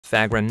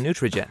Fagron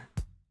NutriGen.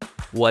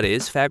 What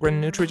is Fagron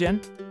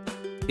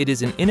NutriGen? It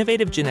is an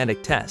innovative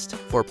genetic test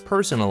for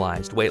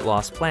personalized weight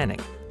loss planning.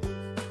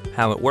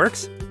 How it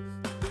works?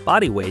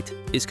 Body weight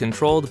is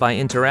controlled by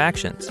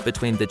interactions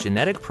between the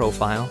genetic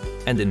profile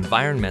and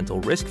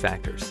environmental risk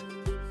factors.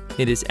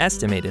 It is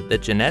estimated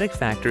that genetic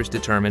factors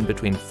determine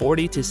between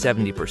 40 to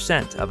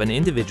 70% of an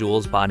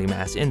individual's body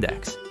mass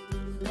index.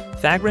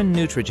 Fagron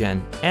NutriGen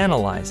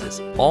analyzes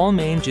all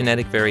main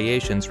genetic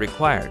variations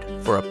required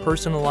for a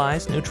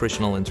personalized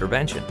nutritional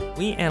intervention.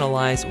 We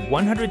analyze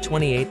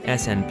 128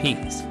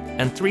 SNPs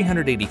and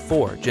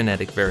 384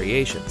 genetic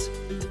variations.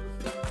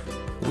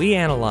 We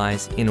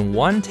analyze in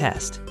one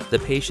test the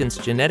patient's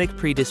genetic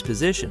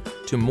predisposition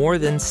to more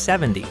than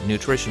 70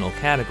 nutritional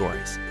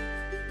categories.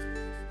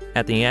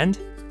 At the end,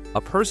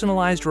 a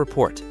personalized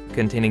report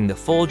containing the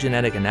full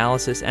genetic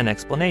analysis and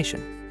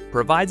explanation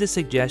provides a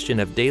suggestion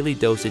of daily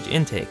dosage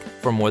intake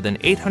for more than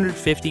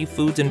 850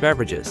 foods and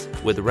beverages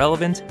with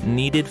relevant,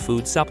 needed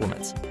food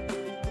supplements.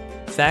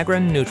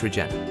 Fagron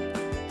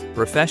NutriGen.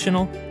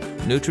 Professional,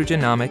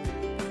 nutrigenomic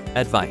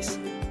advice.